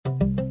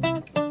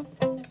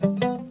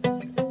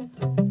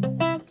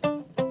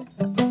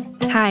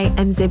Hi,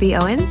 I'm Zibby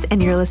Owens,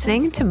 and you're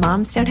listening to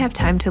Moms Don't Have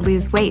Time to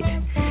Lose Weight.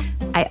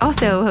 I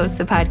also host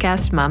the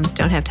podcast Moms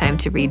Don't Have Time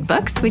to Read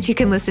Books, which you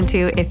can listen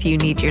to if you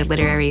need your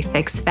literary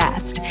fix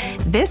fast.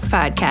 This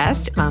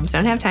podcast, Moms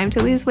Don't Have Time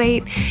to Lose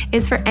Weight,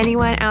 is for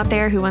anyone out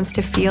there who wants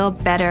to feel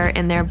better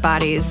in their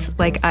bodies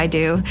like I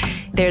do.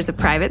 There's a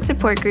private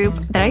support group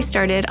that I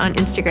started on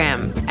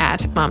Instagram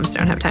at Moms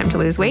Don't Have Time to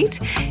Lose Weight.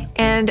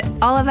 And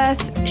all of us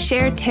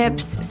share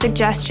tips,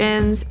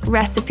 suggestions,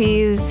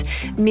 recipes,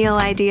 meal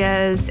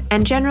ideas,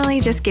 and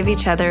generally just give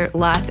each other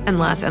lots and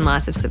lots and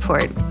lots of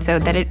support so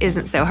that it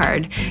isn't so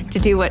hard to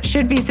do what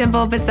should be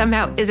simple but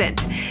somehow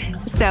isn't.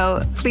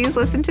 So please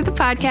listen to the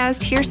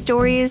podcast, hear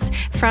stories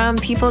from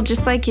people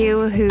just like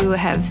you who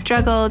have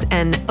struggled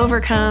and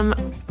overcome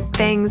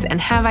things and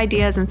have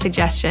ideas and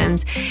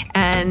suggestions.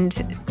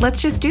 And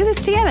let's just do this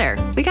together.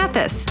 We got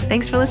this.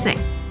 Thanks for listening.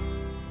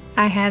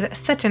 I had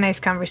such a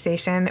nice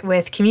conversation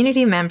with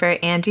community member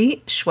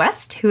Angie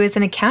Schwest, who is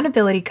an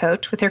accountability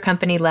coach with her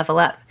company Level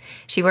Up.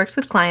 She works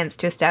with clients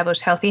to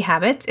establish healthy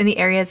habits in the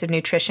areas of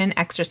nutrition,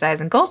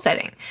 exercise, and goal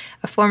setting.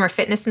 A former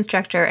fitness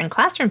instructor and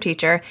classroom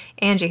teacher,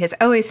 Angie has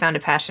always found a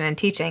passion in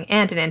teaching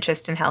and an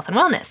interest in health and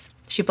wellness.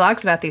 She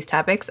blogs about these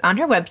topics on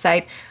her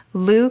website,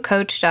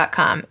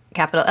 lucoach.com,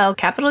 capital L,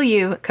 capital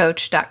U,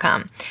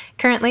 coach.com.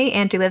 Currently,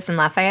 Angie lives in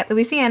Lafayette,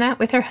 Louisiana,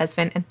 with her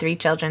husband and 3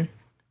 children.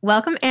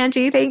 Welcome,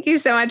 Angie. Thank you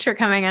so much for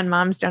coming on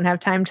Moms Don't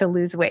Have Time to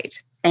Lose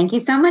Weight. Thank you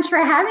so much for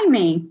having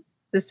me.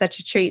 This is such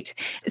a treat.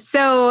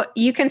 So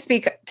you can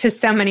speak to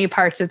so many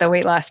parts of the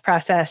weight loss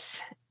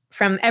process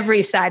from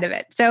every side of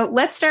it. So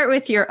let's start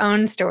with your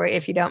own story,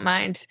 if you don't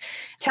mind.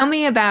 Tell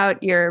me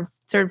about your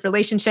sort of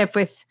relationship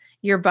with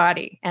your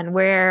body and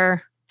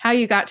how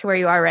you got to where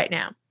you are right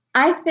now.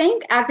 I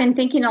think I've been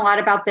thinking a lot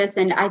about this,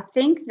 and I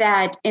think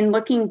that in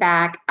looking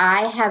back,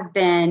 I have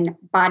been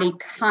body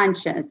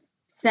conscious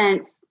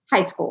since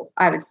high school,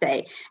 I would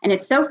say. And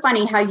it's so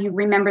funny how you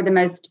remember the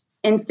most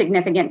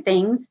insignificant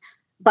things,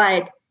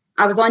 but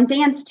I was on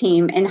dance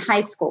team in high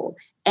school.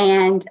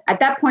 And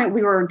at that point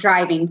we were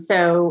driving.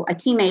 So a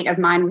teammate of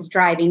mine was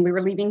driving. We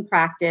were leaving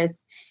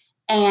practice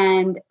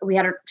and we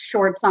had our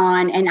shorts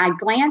on, and I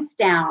glanced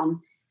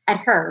down at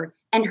her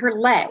and her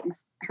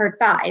legs, her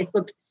thighs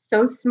looked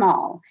so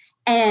small.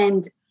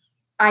 And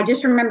I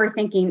just remember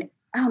thinking,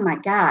 oh my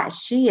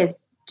gosh, she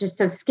is just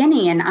so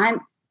skinny and I'm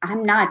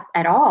not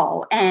at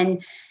all.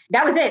 And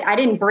that was it. I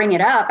didn't bring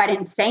it up. I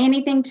didn't say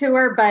anything to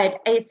her,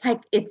 but it's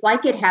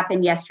like it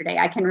happened yesterday.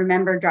 I can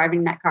remember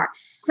driving that car.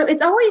 So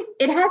it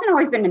hasn't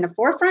always been in the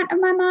forefront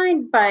of my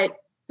mind, but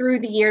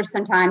through the years,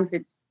 sometimes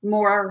it's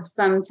more,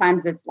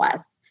 sometimes it's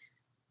less.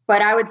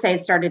 But I would say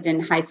it started in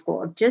high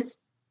school, just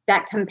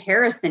that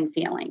comparison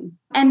feeling.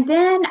 And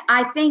then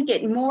I think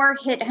it more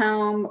hit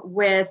home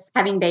with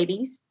having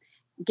babies,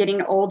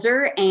 getting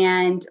older,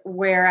 and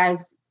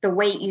whereas the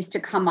weight used to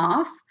come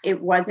off,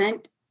 it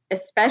wasn't,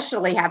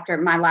 especially after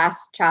my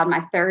last child,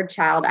 my 3rd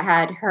child. I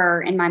had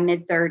her in my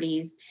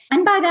mid-30s.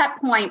 And by that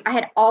point, I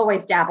had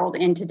always dabbled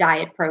into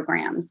diet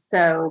programs.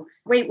 So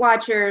Weight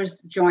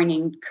Watchers,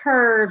 joining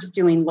Curves,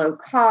 doing low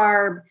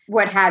carb,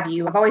 what have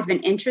you. I've always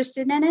been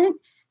interested in it.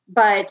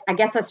 But I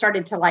guess I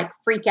started to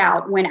freak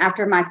out when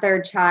after my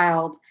 3rd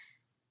child,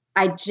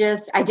 I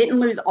didn't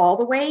lose all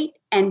the weight.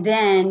 And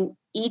then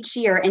each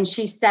year, and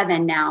she's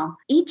 7 now,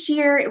 each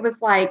year it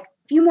was like,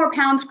 few more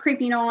pounds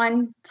creeping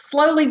on,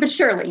 slowly but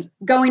surely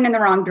going in the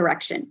wrong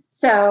direction.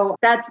 So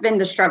that's been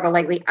the struggle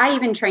lately. I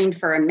even trained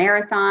for a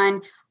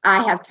marathon.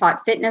 I have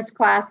taught fitness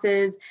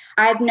classes.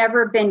 I've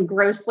never been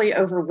grossly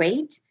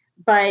overweight,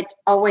 but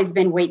always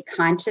been weight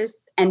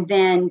conscious. And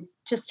then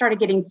just started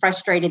getting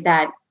frustrated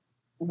that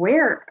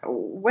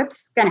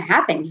what's going to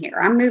happen here?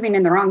 I'm moving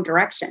in the wrong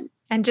direction.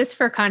 And just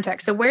for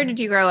context, so where did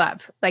you grow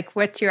up?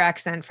 What's your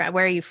accent from?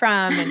 Where are you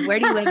from? And where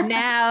do you live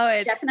now?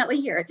 Definitely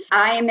here.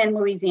 I am in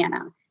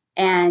Louisiana.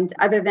 And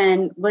other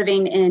than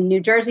living in New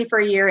Jersey for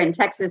a year and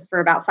Texas for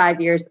about 5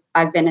 years,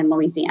 I've been in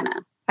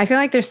Louisiana. I feel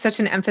like there's such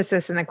an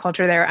emphasis in the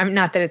culture there. I'm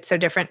not that it's so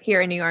different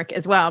here in New York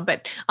as well,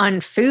 but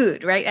on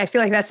food, right? I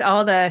feel like that's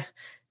all the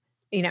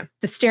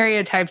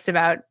stereotypes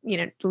about,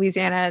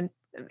 Louisiana.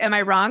 Am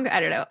I wrong? I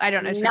don't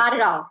know. Not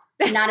at all.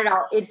 Not at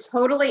all. It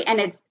totally, and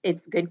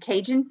it's good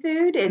Cajun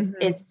food.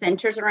 It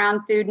centers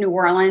around food. New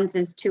Orleans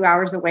is 2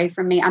 hours away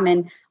from me. I'm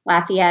in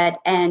Lafayette,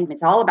 and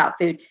it's all about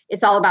food.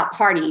 It's all about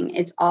partying.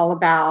 It's all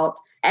about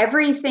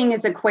everything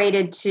is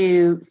equated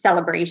to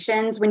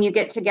celebrations when you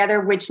get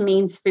together, which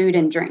means food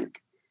and drink.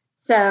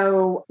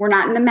 So we're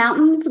not in the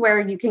mountains where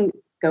you can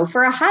go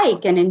for a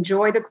hike and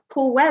enjoy the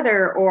cool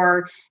weather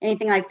or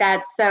anything like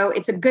that. So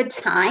it's a good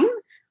time.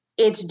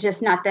 It's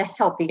just not the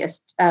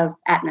healthiest of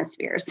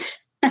atmospheres.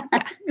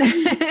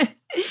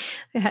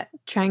 Yeah,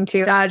 trying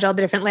to dodge all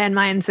the different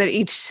landmines that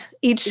each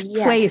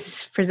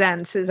place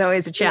presents is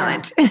always a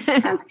challenge.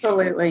 Yeah,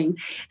 absolutely.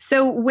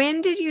 So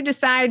when did you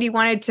decide you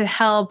wanted to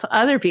help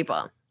other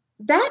people?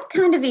 That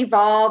kind of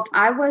evolved.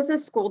 I was a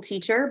school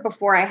teacher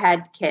before I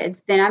had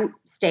kids. Then I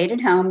stayed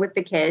at home with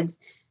the kids.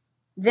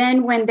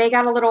 Then when they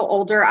got a little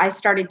older, I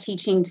started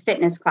teaching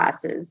fitness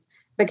classes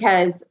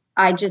because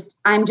I'm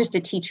just a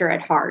teacher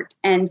at heart.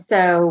 And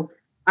so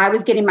I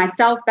was getting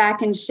myself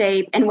back in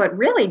shape. And what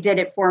really did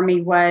it for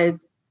me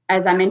was,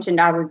 as I mentioned,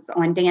 I was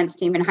on dance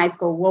team in high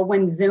school. Well,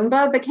 when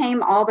Zumba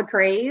became all the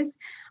craze,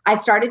 I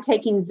started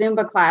taking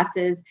Zumba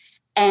classes,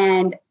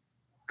 and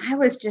I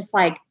was just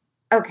like,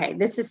 okay,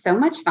 this is so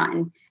much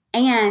fun.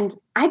 And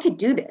I could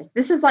do this.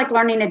 This is like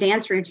learning a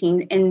dance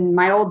routine in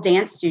my old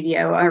dance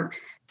studio.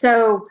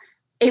 So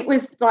it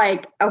was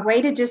like a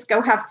way to just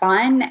go have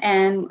fun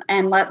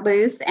and let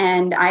loose.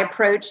 And I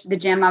approached the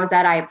gym I was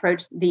at. I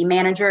approached the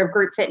manager of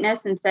group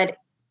fitness and said,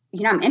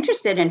 I'm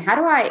interested in how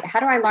do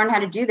I learn how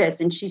to do this?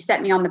 And she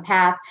set me on the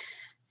path.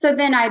 So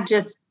then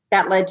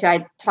that led to,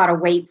 I taught a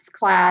weights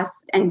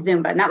class and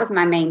Zumba, and that was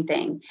my main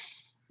thing.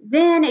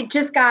 Then it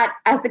just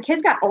as the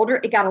kids got older,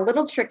 it got a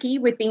little tricky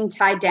with being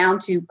tied down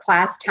to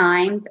class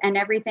times and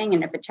everything.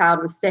 And if a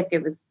child was sick,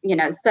 it was,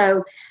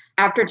 so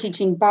after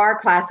teaching bar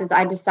classes,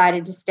 I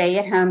decided to stay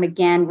at home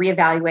again,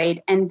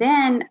 reevaluate. And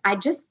then I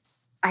just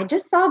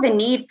saw the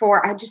need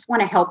I just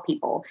want to help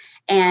people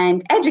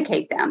and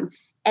educate them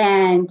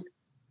and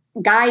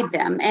guide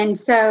them. And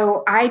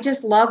so I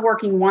just love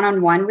working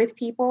one-on-one with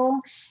people,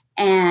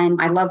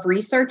 and I love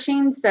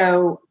researching.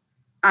 So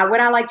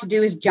what I like to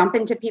do is jump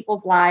into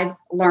people's lives,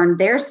 learn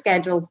their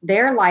schedules,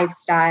 their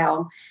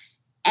lifestyle.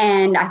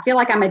 And I feel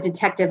like I'm a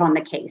detective on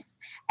the case.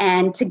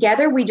 And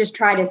together we just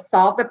try to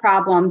solve the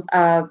problems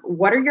of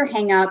what are your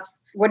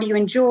hangups? What do you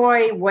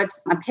enjoy?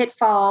 What's a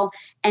pitfall?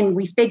 And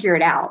we figure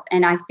it out.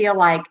 And I feel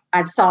like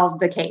I've solved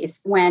the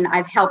case when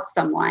I've helped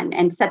someone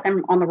and set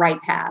them on the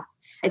right path.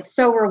 It's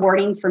so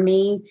rewarding for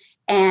me.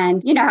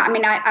 And,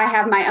 I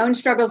have my own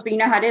struggles, but you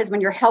know how it is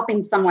when you're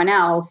helping someone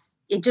else,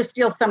 it just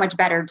feels so much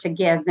better to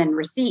give than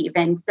receive.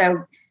 And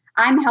so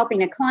I'm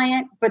helping a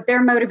client, but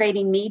they're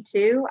motivating me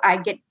too. I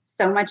get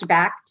so much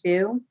back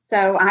too.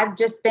 So I've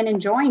just been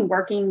enjoying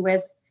working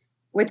with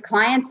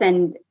clients.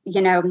 And,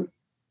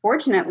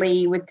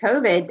 fortunately with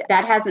COVID,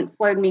 that hasn't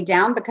slowed me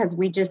down because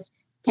we just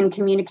can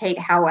communicate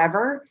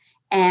however.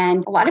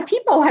 And a lot of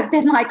people have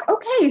been like,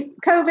 okay,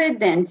 COVID,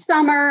 then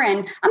summer,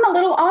 and I'm a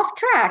little off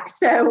track.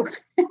 So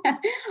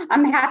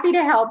I'm happy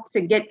to help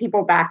to get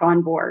people back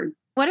on board.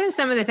 What are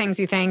some of the things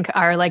you think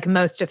are like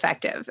most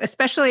effective?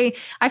 Especially,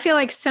 I feel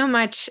like so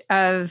much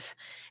of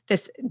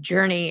this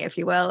journey, if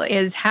you will,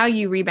 is how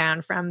you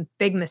rebound from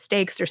big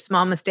mistakes or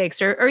small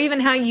mistakes, or even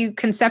how you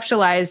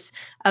conceptualize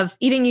of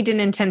eating you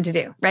didn't intend to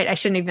do, right? I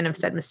shouldn't even have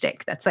said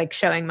mistake. That's like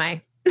showing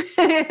my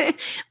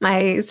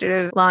my sort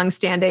of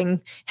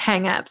long-standing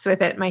hang-ups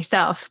with it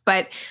myself.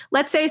 But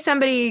let's say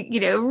somebody,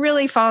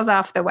 really falls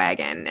off the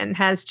wagon and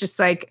has just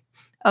like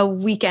a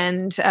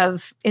weekend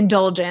of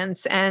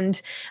indulgence.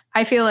 And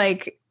I feel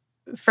like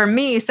for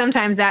me,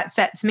 sometimes that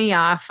sets me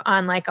off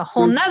on like a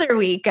whole nother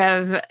week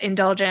of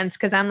indulgence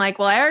because I'm like,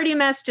 well, I already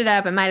messed it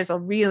up. I might as well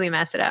really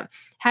mess it up.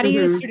 How do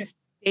you sort of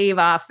stave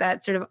off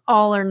that sort of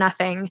all or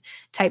nothing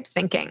type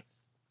thinking?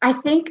 I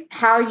think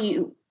how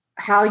you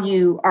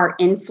are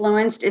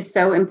influenced is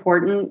so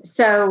important.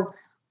 So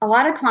a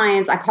lot of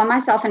clients, I call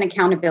myself an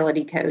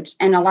accountability coach,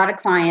 and a lot of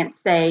clients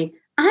say,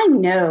 I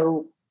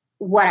know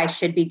what I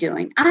should be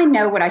doing. I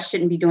know what I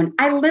shouldn't be doing.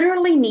 I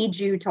literally need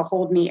you to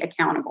hold me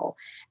accountable.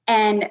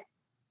 And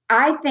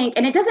I think,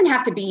 and it doesn't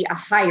have to be a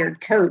hired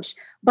coach,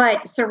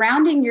 but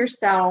surrounding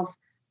yourself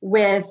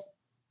with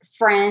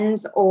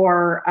friends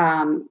or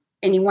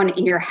anyone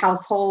in your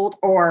household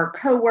or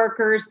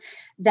coworkers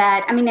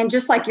and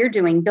just like you're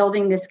doing,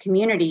 building this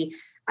community,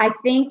 I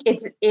think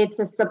it's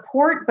a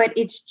support, but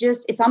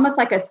it's almost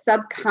like a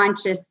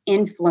subconscious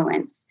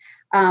influence.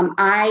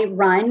 I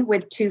run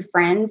with two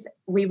friends.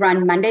 We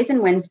run Mondays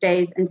and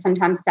Wednesdays and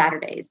sometimes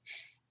Saturdays.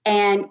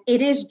 And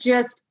it is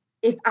just,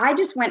 if I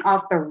just went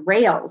off the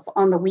rails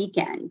on the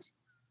weekend,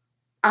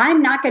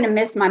 I'm not going to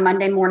miss my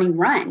Monday morning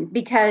run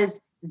because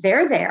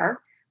they're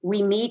there.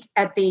 We meet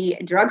at the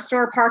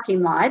drugstore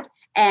parking lot.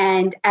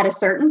 And at a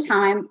certain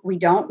time, we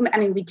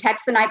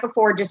text the night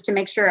before just to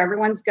make sure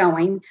everyone's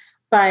going,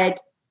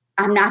 but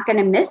I'm not going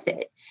to miss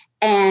it.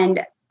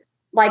 And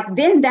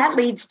then that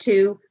leads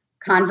to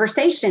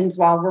conversations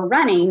while we're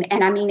running.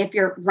 And if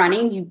you're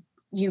running,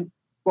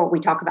 we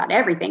talk about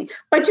everything,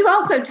 but you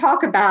also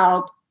talk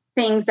about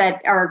things that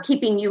are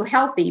keeping you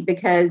healthy,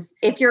 because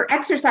if you're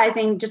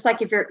exercising, just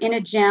like if you're in a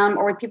gym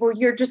or with people,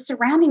 you're just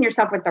surrounding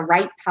yourself with the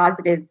right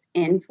positive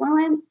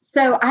influence.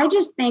 So I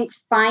just think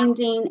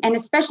finding, and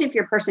especially if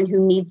you're a person who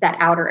needs that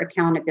outer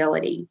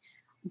accountability,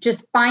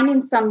 just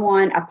finding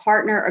someone, a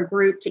partner, a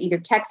group to either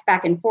text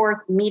back and forth,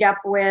 meet up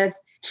with,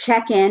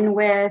 check in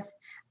with.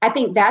 I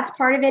think that's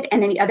part of it.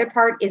 And then the other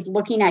part is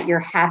looking at your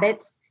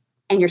habits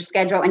and your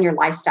schedule and your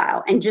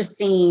lifestyle and just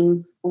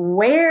seeing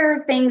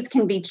where things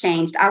can be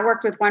changed. I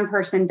worked with one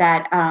person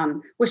that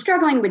was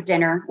struggling with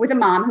dinner, with a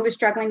mom who was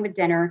struggling with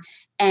dinner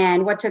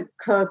and what to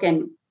cook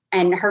and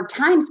her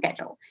time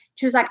schedule.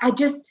 She was like,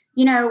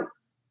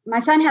 my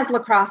son has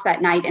lacrosse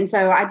that night. And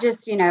so I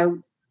just,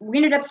 we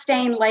ended up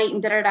staying late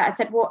and da-da-da. I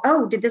said, well,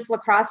 did this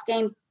lacrosse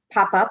game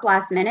pop up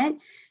last minute?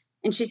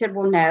 And she said,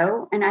 well,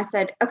 no. And I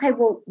said, okay,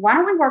 well, why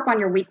don't we work on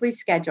your weekly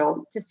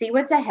schedule to see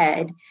what's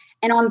ahead?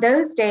 And on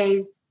those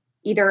days,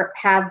 either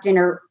have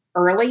dinner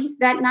early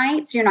that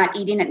night. So you're not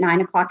eating at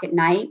 9 o'clock at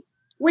night,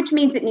 which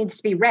means it needs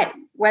to be ready,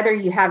 whether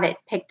you have it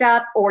picked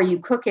up or you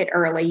cook it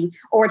early,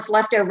 or it's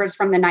leftovers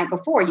from the night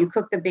before. You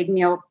cook the big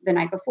meal the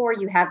night before,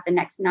 you have the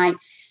next night.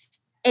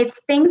 It's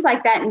things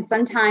like that. And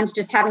sometimes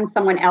just having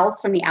someone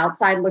else from the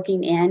outside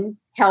looking in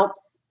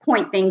helps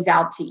point things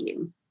out to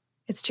you.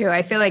 It's true.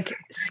 I feel like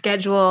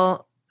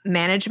schedule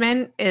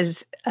management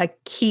is a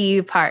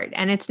key part.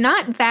 And it's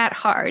not that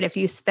hard if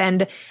you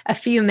spend a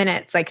few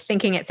minutes like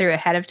thinking it through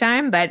ahead of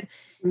time, but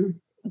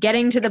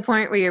getting to the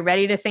point where you're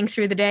ready to think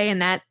through the day in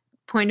that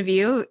point of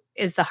view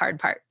is the hard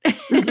part.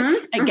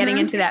 Like getting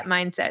into that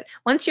mindset.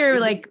 Once you're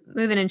like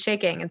moving and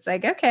shaking, it's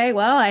like, okay,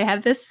 well, I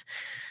have this.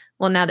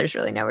 Well, now there's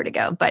really nowhere to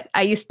go, but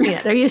there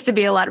used to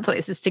be a lot of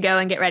places to go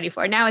and get ready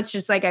for. Now it's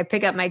just like I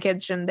pick up my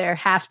kids from their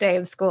half day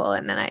of school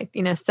and then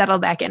I, settle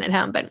back in at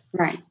home. But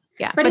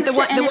yeah, but the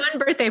one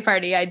birthday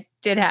party I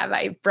did have,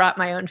 I brought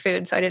my own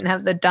food, so I didn't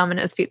have the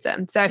Domino's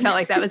pizza. So I felt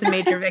like that was a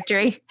major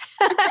victory.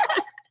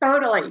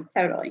 Totally.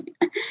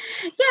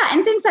 Yeah.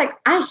 And things like,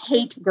 I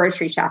hate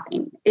grocery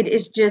shopping. It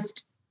is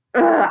just,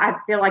 I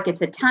feel like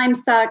it's a time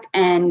suck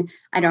and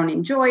I don't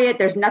enjoy it.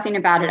 There's nothing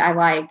about it I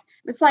like.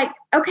 It's like,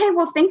 okay,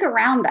 well, think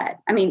around that.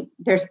 I mean,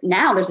 there's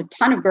a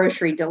ton of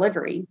grocery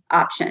delivery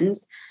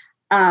options.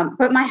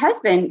 But my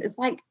husband is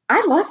like,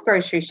 I love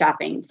grocery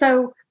shopping.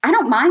 So I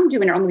don't mind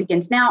doing it on the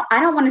weekends. Now,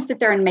 I don't want to sit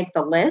there and make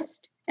the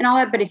list and all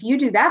that. But if you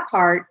do that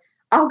part,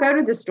 I'll go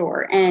to the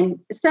store. And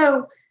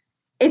so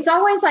it's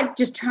always like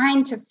just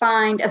trying to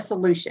find a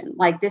solution.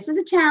 Like, this is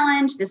a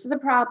challenge. This is a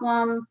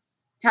problem.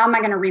 How am I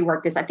going to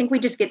rework this? I think we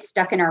just get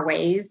stuck in our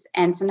ways.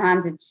 And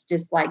sometimes it's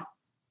just like,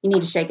 you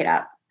need to shake it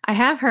up. I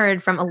have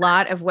heard from a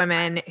lot of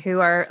women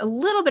who are a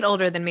little bit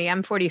older than me.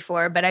 I'm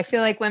 44, but I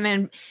feel like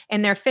women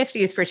in their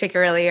 50s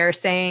particularly are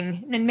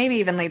saying, and maybe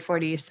even late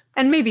 40s,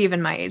 and maybe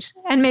even my age,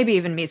 and maybe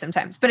even me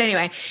sometimes. But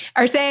anyway,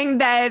 are saying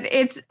that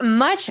it's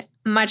much,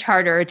 much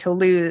harder to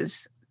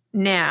lose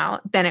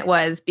now than it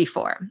was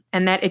before.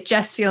 And that it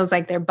just feels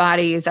like their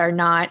bodies are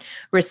not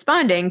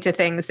responding to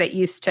things that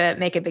used to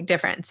make a big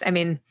difference. I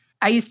mean,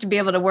 I used to be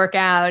able to work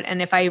out.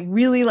 And if I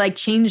really like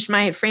changed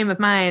my frame of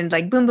mind,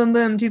 like boom, boom,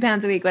 boom, 2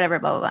 pounds a week, whatever,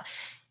 blah, blah, blah.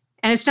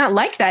 And it's not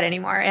like that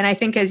anymore. And I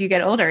think as you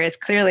get older, it's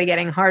clearly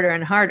getting harder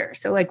and harder.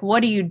 So like,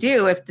 what do you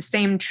do if the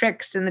same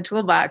tricks in the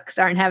toolbox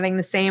aren't having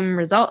the same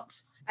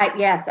results?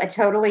 Yes, I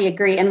totally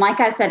agree. And like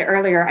I said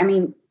earlier, I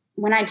mean,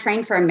 when I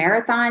trained for a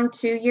marathon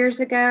 2 years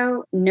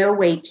ago, no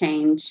weight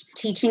change,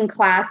 teaching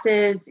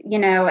classes,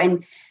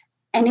 and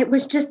it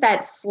was just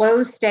that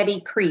slow,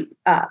 steady creep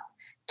up.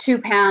 2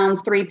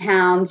 pounds, 3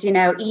 pounds,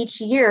 each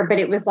year, but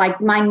it was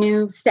like my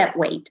new set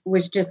weight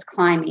was just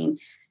climbing.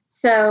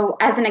 So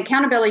as an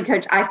accountability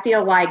coach, I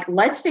feel like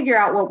let's figure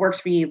out what works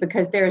for you,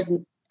 because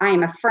I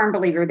am a firm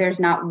believer, there's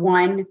not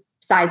one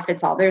size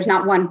fits all. There's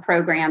not one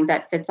program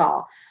that fits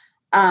all.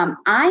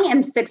 I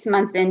am 6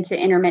 months into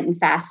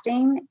intermittent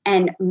fasting,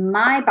 and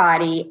my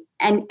body,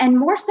 and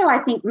more so, I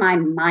think my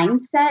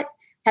mindset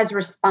has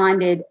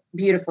responded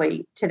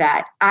beautifully to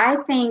that. I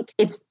think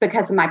it's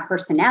because of my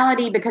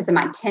personality, because of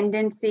my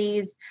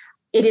tendencies.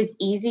 It is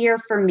easier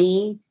for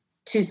me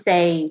to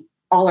say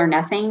all or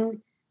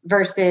nothing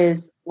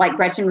versus like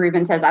Gretchen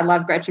Rubin says. I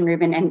love Gretchen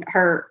Rubin and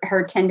her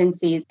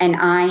tendencies. And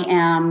I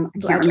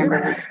can't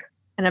remember.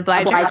 An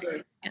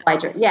obliger.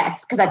 Obliger.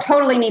 Yes, because I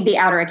totally need the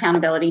outer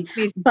accountability.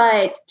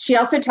 But she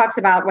also talks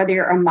about whether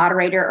you're a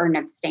moderator or an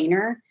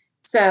abstainer.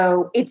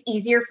 So it's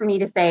easier for me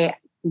to say,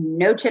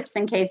 no chips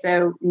and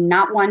queso,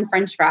 not one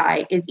French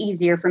fry is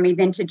easier for me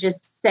than to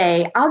just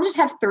say, I'll just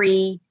have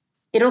 3.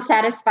 It'll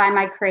satisfy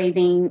my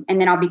craving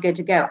and then I'll be good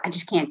to go. I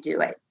just can't do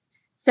it.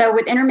 So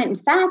with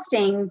intermittent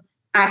fasting,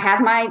 I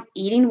have my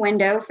eating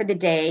window for the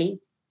day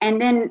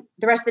and then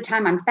the rest of the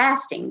time I'm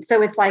fasting.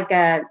 So it's like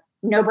a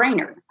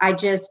no-brainer. I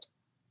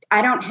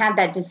don't have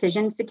that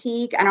decision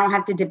fatigue. I don't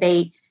have to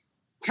debate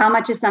how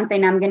much is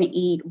something I'm going to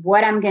eat,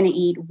 what I'm going to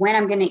eat, when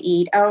I'm going to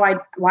eat.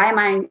 Why am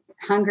I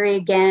hungry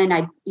again?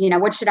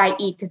 What should I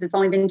eat? Because it's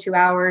only been 2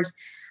 hours.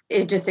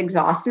 It just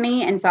exhausts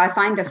me. And so I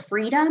find the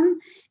freedom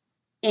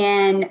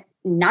in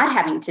not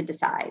having to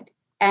decide.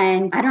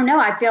 And I don't know,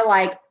 I feel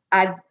like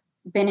I've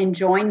been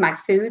enjoying my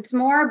foods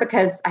more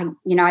because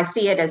I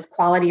see it as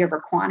quality over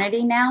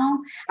quantity now.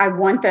 I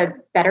want the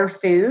better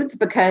foods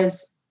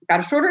because got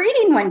a shorter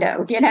eating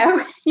window,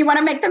 you want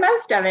to make the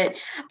most of it.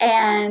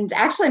 And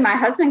actually my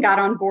husband got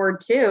on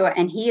board too,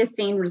 and he has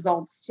seen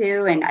results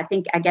too. And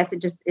I guess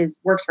it just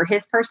works for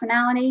his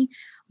personality,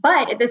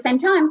 but at the same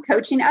time,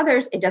 coaching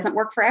others, it doesn't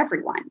work for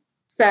everyone.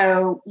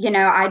 So,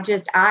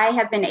 I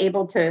have been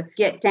able to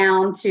get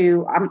down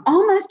to, I'm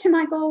almost to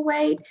my goal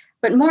weight,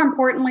 but more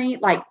importantly,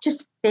 like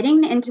just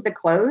fitting into the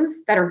clothes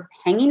that are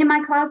hanging in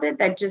my closet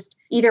that just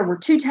either were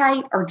too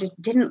tight or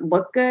just didn't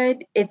look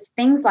good. It's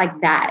things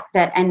like that,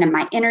 and then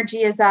my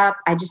energy is up.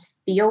 I just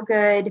feel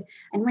good.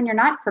 And when you're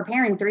not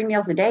preparing 3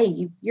 meals a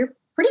day, you're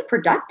pretty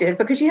productive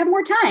because you have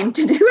more time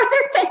to do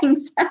other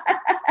things.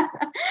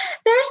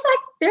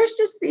 There's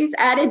just these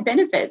added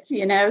benefits,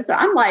 So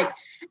I'm like,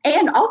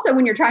 And also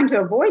when you're trying to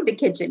avoid the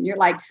kitchen, you're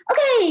like,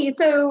 okay,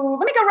 so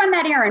let me go run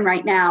that errand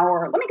right now,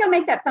 or let me go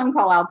make that phone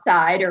call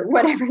outside, or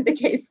whatever the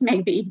case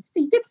may be.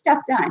 So you get stuff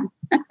done.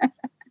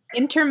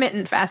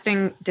 Intermittent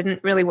fasting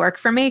didn't really work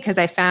for me because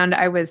I found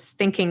I was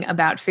thinking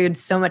about food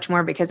so much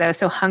more because I was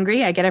so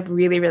hungry. I get up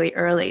really, really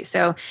early.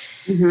 So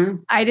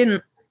I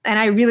didn't, and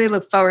I really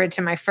look forward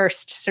to my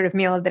first sort of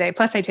meal of the day.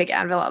 Plus I take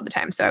Advil all the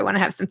time. So I want to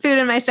have some food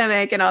in my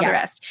stomach and all the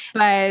rest.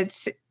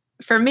 But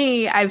for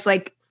me, I've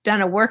like done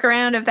a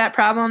workaround of that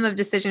problem of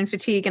decision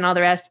fatigue and all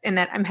the rest, in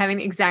that I'm having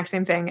the exact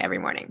same thing every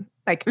morning.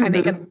 Like I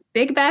make a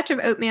big batch of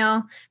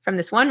oatmeal from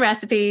this one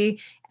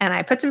recipe and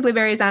I put some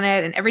blueberries on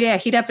it. And every day I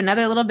heat up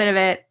another little bit of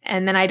it.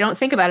 And then I don't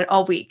think about it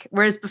all week.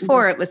 Whereas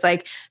before it was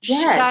like,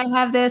 should I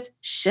have this?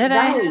 Should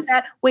I have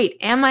that? Wait,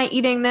 am I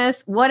eating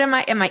this? What am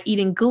I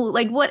eating?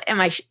 Like, what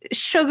am I?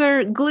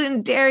 Sugar,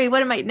 gluten, dairy?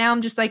 What am I? Now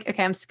I'm just like,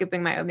 okay, I'm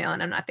scooping my oatmeal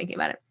and I'm not thinking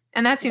about it.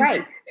 And that seems to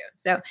do.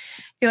 So I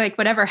feel like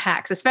whatever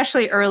hacks,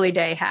 especially early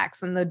day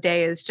hacks when the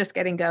day is just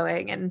getting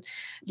going. And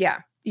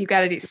you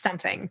got to do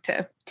something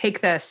to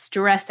take the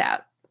stress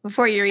out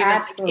before you're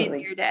even in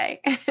your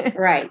day.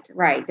 Right.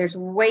 There's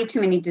way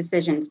too many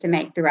decisions to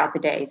make throughout the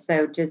day.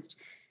 So just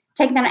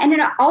take that. And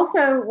it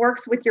also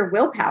works with your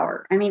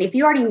willpower. I mean, if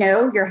you already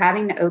know you're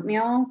having the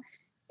oatmeal,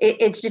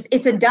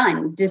 it's a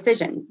done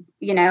decision.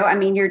 You know, I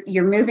mean,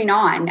 you're moving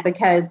on,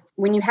 because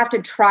when you have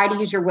to try to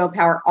use your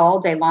willpower all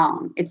day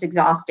long, it's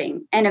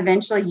exhausting. And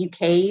eventually you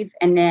cave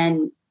and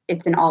then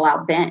it's an all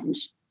out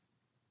binge.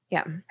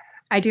 Yeah.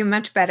 I do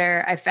much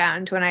better, I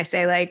found, when I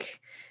say like,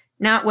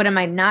 not what am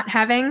I not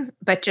having,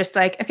 but just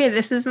like, okay,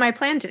 this is my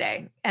plan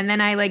today. And then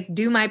I like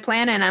do my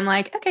plan and I'm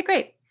like, okay,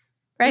 great.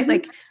 Right.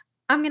 Like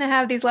I'm going to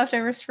have these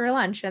leftovers for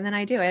lunch, and then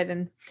I do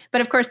it.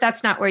 But of course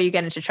that's not where you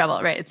get into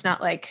trouble, right? It's not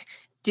like,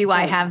 do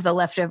I have the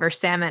leftover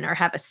salmon or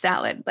have a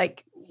salad?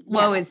 Like,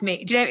 woe is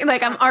me. Do you know what I mean?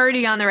 Like I'm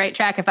already on the right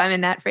track if I'm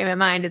in that frame of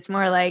mind. It's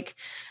more like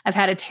I've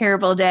had a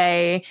terrible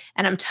day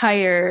and I'm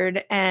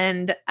tired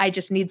and I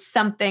just need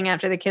something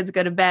after the kids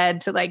go to bed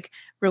to like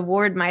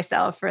reward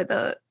myself for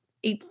the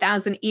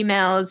 8,000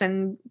 emails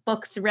and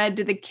books read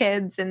to the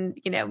kids and,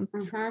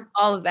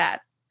 all of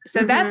that.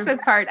 So that's the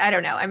part, I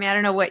don't know. I mean, I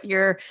don't know what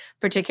your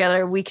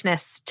particular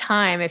weakness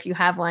time, if you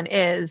have one,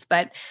 is,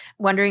 but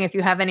wondering if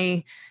you have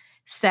any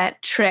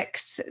set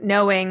tricks,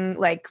 knowing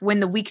like when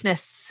the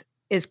weakness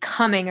is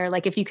coming, or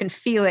like if you can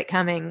feel it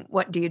coming,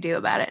 what do you do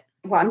about it?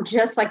 Well, I'm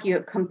just like you,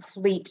 a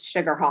complete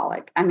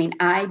sugarholic. I mean,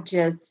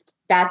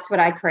 that's what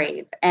I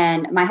crave.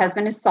 And my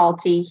husband is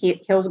salty.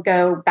 He'll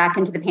go back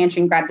into the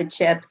pantry and grab the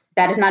chips.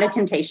 That is not a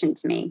temptation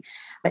to me,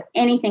 but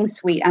anything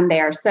sweet, I'm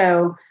there.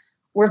 So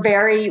we're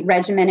very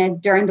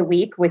regimented during the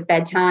week with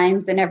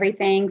bedtimes and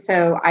everything.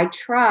 So I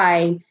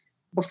try,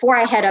 before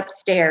I head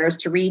upstairs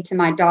to read to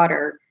my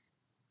daughter,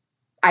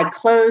 I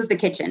close the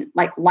kitchen,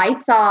 like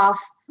lights off.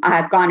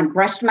 I've gone and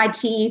brushed my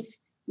teeth,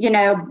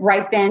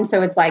 right then.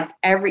 So it's like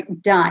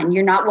done.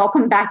 You're not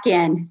welcome back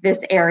in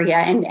this area,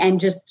 and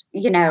just,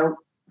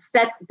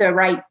 set the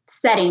right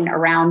setting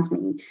around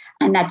me.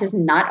 And that does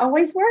not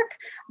always work,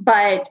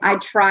 but I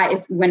try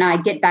when I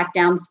get back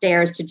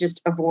downstairs to just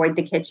avoid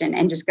the kitchen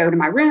and just go to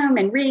my room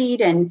and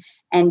read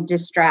and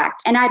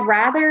distract. And I'd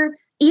rather,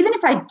 even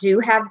if I do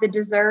have the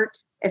dessert,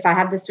 if I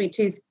have the sweet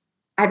tooth,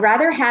 I'd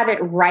rather have it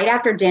right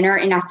after dinner.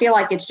 And I feel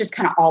like it's just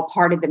kind of all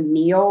part of the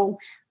meal,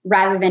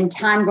 rather than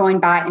time going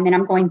by and then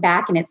I'm going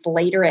back and it's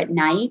later at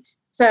night.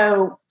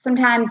 So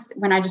sometimes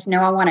when I just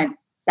know I want to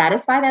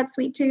satisfy that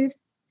sweet tooth,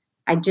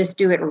 I just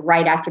do it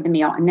right after the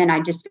meal. And then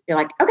I just feel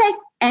like, okay,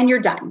 and you're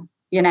done,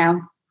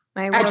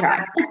 I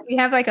try. We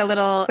have like a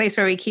little place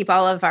where we keep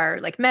all of our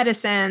like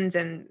medicines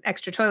and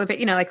extra toilet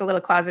paper, like a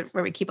little closet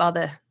where we keep all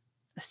the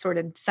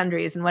assorted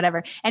sundries and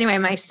whatever. Anyway,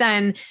 my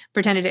son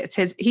pretends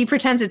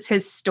it's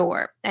his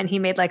store, and he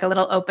made like a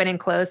little open and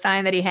close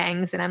sign that he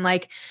hangs. And I'm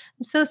like,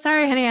 I'm so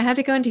sorry, honey, I had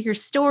to go into your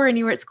store and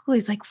you were at school.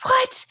 He's like,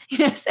 what?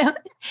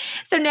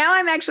 So now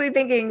I'm actually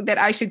thinking that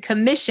I should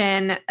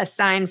commission a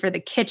sign for the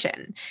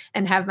kitchen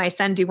and have my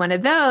son do one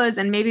of those.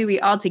 And maybe we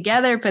all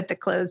together put the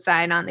close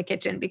sign on the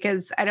kitchen,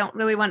 because I don't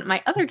really want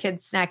my other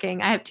kids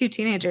snacking. I have 2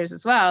 teenagers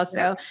as well.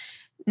 So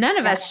none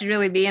of us should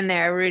really be in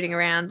there rooting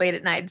around late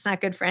at night. It's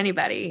not good for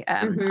anybody,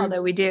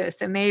 although we do.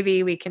 So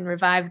maybe we can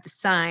revive the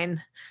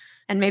sign,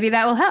 and maybe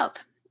that will help.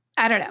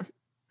 I don't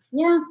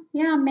know.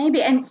 Yeah,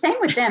 maybe. And same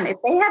with them. If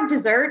they have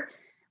dessert,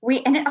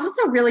 and it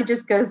also really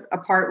just goes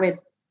apart with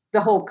the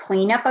whole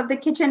cleanup of the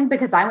kitchen,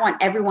 because I want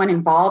everyone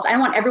involved. I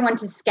don't want everyone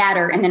to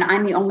scatter and then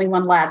I'm the only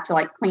one left to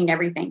like clean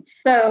everything.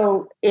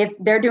 So if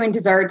they're doing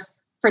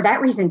desserts for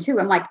that reason too,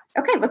 I'm like,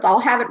 okay, let's all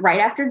have it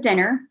right after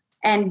dinner.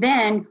 And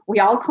then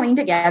we all clean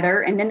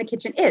together, and then the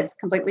kitchen is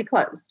completely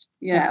closed,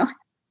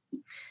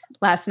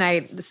 Last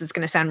night, this is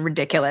going to sound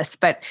ridiculous,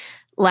 but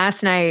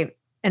last night,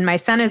 and my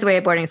son is away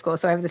at boarding school,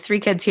 so I have the 3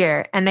 kids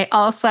here, and they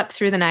all slept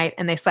through the night,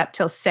 and they slept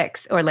till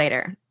 6 or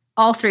later.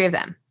 All 3 of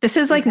them. This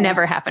has like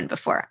never happened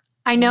before.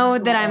 I know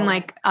that I'm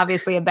like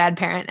obviously a bad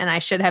parent, and I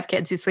should have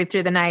kids who sleep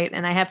through the night,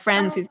 and I have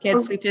friends whose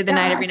kids sleep through the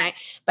night every night,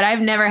 but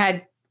I've never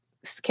had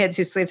kids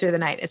who sleep through the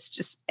night. It's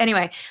just,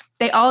 anyway,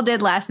 they all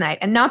did last night.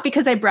 And not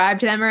because I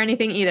bribed them or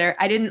anything either.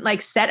 I didn't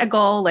like set a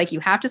goal, like you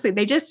have to sleep.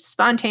 They just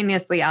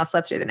spontaneously all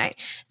slept through the night.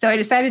 So I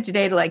decided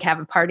today to like have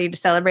a party to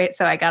celebrate.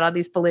 So I got all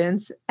these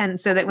balloons. And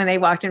so that when they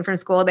walked in from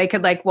school, they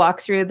could like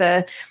walk through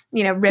the,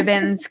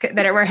 ribbons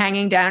that were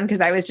hanging down.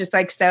 Cause I was just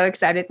like so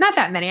excited. Not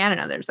that many. I don't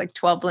know. There's like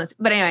 12 balloons,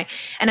 but anyway,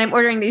 and I'm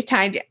ordering these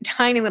tiny,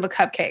 tiny little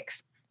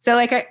cupcakes. So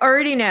like I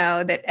already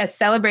know that as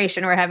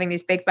celebration, we're having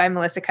these Baked by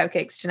Melissa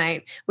cupcakes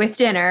tonight with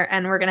dinner,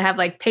 and we're going to have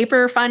like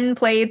paper fun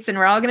plates, and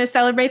we're all going to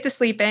celebrate the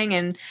sleeping,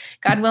 and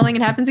God willing,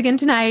 it happens again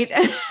tonight.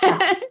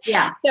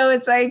 Yeah. So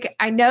it's like,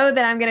 I know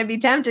that I'm going to be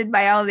tempted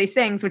by all of these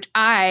things, which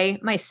I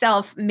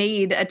myself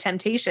made a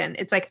temptation.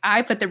 It's like,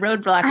 I put the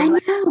roadblock in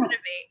front of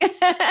me.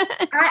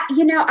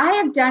 I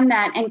have done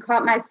that and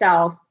caught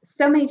myself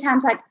so many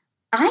times. Like,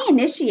 I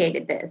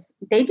initiated this.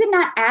 They did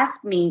not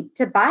ask me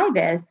to buy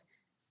this.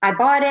 I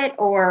bought it,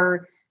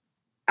 or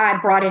I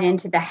brought it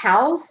into the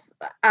house.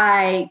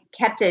 I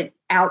kept it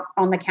out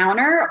on the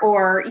counter,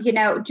 or,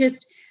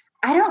 just,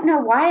 I don't know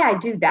why I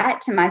do that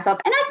to myself.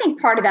 And I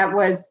think part of that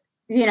was,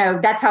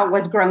 that's how it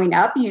was growing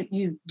up.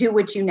 You do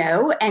what you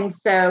know. And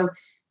so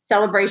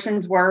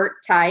celebrations were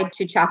tied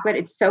to chocolate.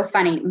 It's so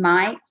funny.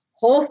 My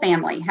whole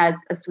family has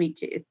a sweet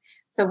tooth.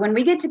 So when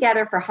we get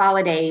together for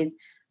holidays,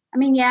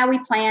 we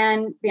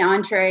plan the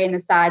entree and the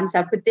side and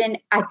stuff, but then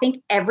I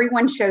think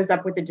everyone shows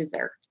up with a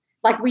dessert.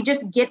 Like, we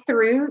just get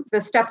through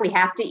the stuff we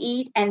have to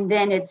eat, and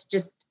then it's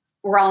just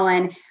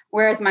rolling.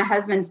 Whereas my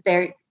husband's,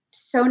 they're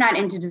so not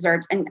into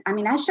desserts. And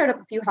I showed up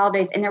a few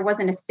holidays and there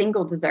wasn't a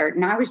single dessert.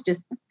 And I was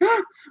just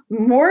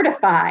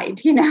mortified,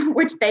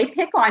 which they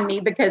pick on me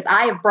because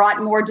I have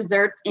brought more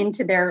desserts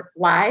into their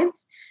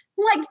lives.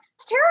 I'm like,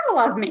 it's terrible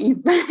of me.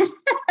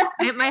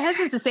 My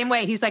husband's the same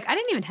way. He's like, I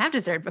didn't even have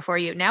dessert before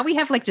you. Now we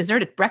have like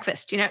dessert at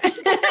breakfast,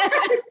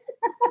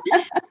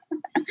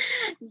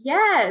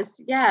 Yes.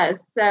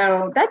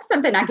 So that's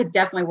something I could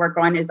definitely work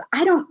on, is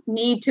I don't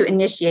need to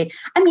initiate.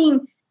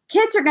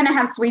 Kids are going to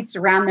have sweets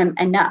around them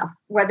enough,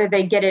 whether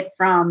they get it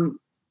from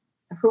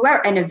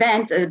whoever, an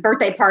event, a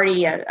birthday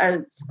party,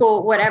 a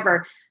school,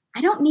 whatever.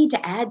 I don't need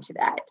to add to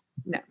that.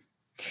 No.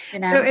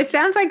 So it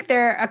sounds like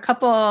there are a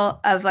couple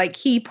of like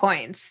key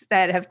points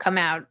that have come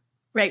out.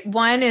 Right.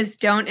 One is,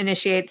 don't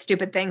initiate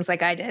stupid things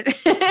like I did.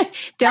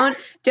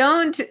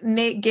 Don't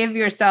give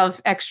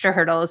yourself extra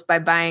hurdles by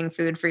buying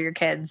food for your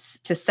kids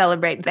to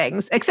celebrate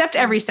things, except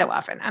every so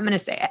often. I'm going to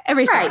say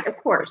every so often. Right. Of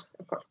course.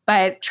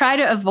 But try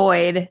to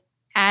avoid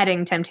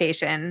adding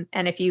temptation.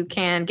 And if you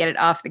can, get it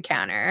off the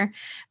counter.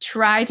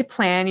 Try to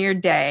plan your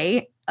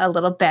day a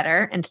little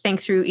better and think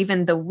through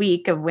even the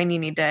week of when you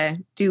need to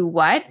do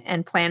what,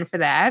 and plan for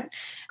that.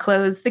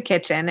 Close the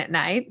kitchen at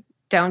night.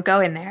 Don't go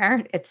in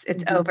there. It's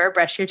over.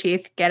 Brush your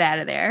teeth. Get out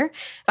of there.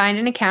 Find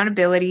an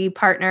accountability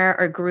partner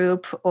or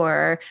group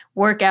or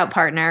workout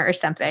partner or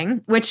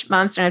something, which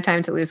Moms Don't Have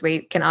Time to Lose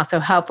Weight can also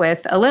help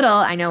with a little.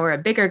 I know we're a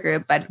bigger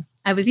group, but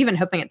I was even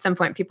hoping at some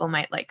point people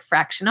might like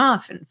fraction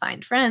off and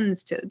find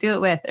friends to do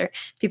it with, or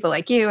people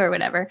like you or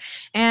whatever.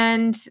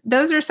 And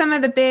those are some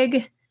of the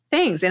big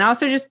things. And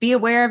also just be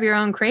aware of your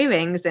own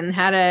cravings and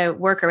how to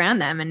work around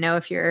them, and know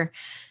if you're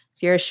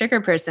a sugar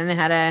person,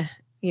 how to,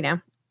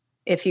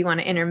 if you want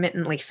to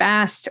intermittently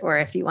fast, or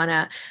if you want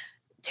to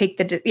take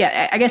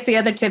I guess the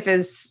other tip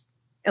is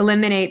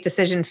eliminate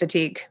decision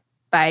fatigue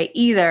by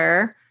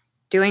either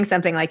doing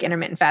something like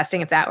intermittent fasting,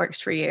 if that works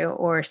for you,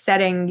 or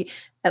setting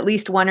at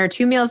least 1 or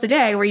 2 meals a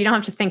day where you don't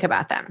have to think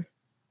about them.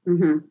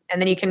 Mm-hmm.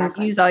 And then you can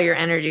use all your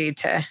energy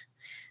to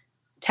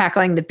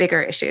tackling the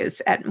bigger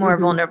issues at more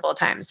vulnerable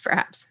times,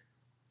 perhaps.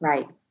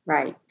 Right.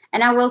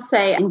 And I will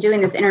say, in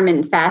doing this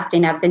intermittent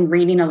fasting, I've been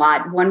reading a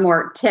lot. One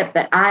more tip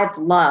that I've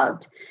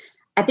loved.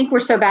 I think we're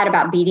so bad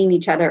about beating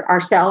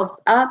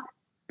ourselves up.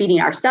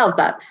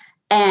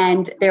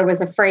 And there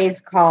was a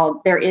phrase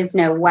called, there is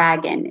no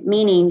wagon,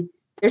 meaning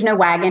there's no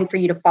wagon for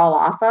you to fall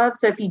off of.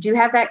 So if you do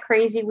have that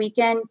crazy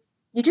weekend,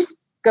 you just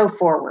go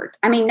forward.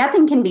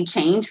 Nothing can be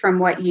changed from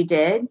what you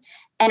did.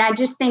 And I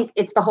just think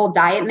it's the whole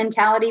diet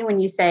mentality. When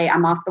you say,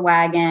 I'm off the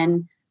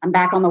wagon, I'm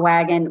back on the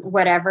wagon,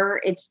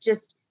 whatever, it's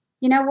just,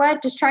 you know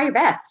what, just try your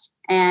best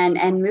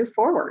and move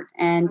forward.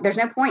 And there's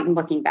no point in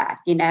looking back,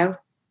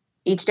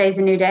 each day's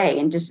a new day,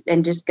 and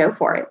just go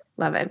for it.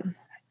 Love it.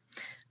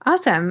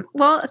 Awesome.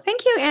 Well,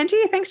 thank you,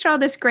 Angie. Thanks for all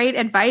this great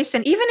advice.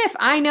 And even if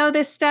I know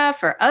this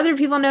stuff or other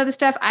people know this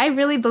stuff, I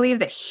really believe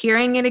that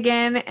hearing it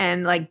again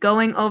and like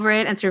going over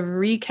it and sort of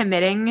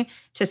recommitting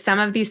to some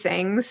of these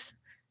things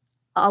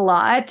a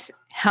lot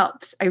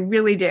helps. I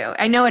really do.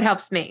 I know it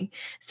helps me.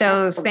 So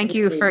Absolutely. Thank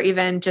you for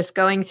even just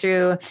going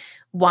through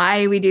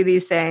why we do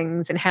these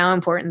things and how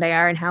important they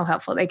are and how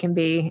helpful they can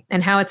be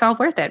and how it's all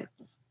worth it.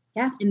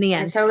 Yeah, in the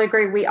end. I totally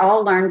agree. We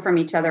all learn from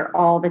each other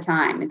all the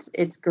time.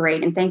 It's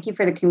great. And thank you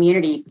for the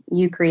community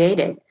you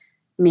created.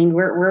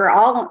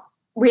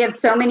 We have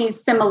so many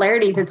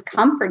similarities. It's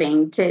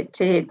comforting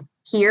to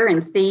hear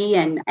and see.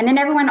 And then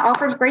everyone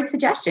offers great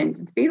suggestions.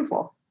 It's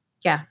beautiful.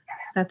 Yeah,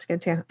 that's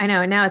good too. I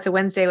know. And now it's a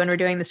Wednesday when we're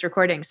doing this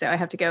recording. So I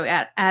have to go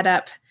add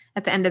up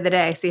at the end of the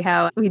day, see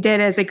how we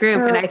did as a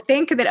group. And I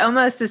think that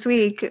almost this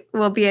week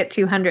we'll be at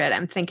 200,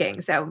 I'm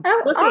thinking. So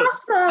we'll see.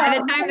 Awesome. By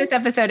the time this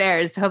episode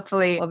airs,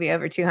 hopefully we'll be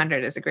over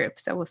 200 as a group.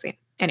 So we'll see.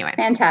 Anyway.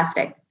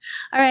 Fantastic.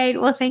 All right.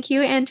 Well, thank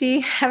you, Angie.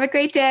 Have a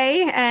great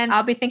day. And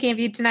I'll be thinking of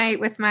you tonight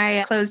with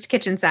my closed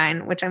kitchen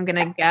sign, which I'm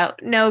going to go.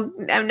 No,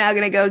 I'm now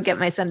going to go get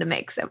my son to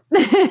make. So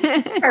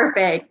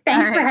perfect.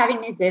 Thanks for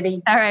having me,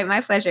 Zibby. All right. My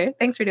pleasure.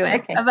 Thanks for doing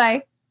it.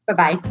 Bye-bye.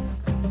 Bye-bye.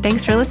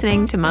 Thanks for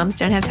listening to Moms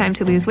Don't Have Time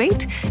to Lose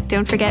Weight.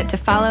 Don't forget to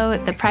follow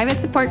the private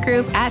support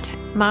group at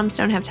Moms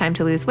Don't Have Time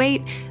to Lose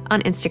Weight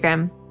on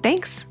Instagram.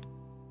 Thanks.